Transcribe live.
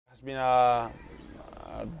It's been a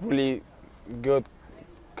really good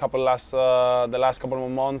the last couple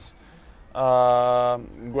of months.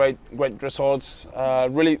 Great results.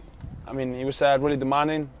 Really, I mean, it was really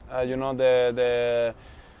demanding. You know, the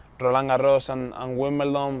Roland Garros and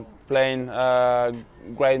Wimbledon playing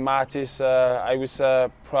great matches. I was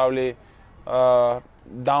probably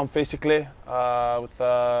down physically with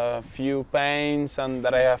a few pains, and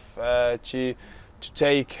that I have to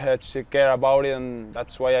take care about it, and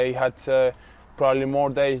that's why I had probably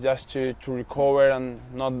more days just to recover and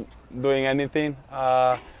not doing anything.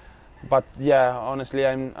 But yeah, honestly,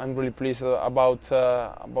 I'm really pleased about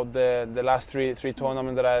the last three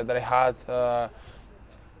tournaments that I had.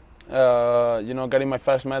 You know, getting my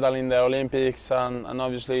first medal in the Olympics and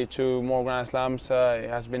obviously 2 more Grand Slams. It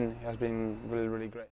has been really great.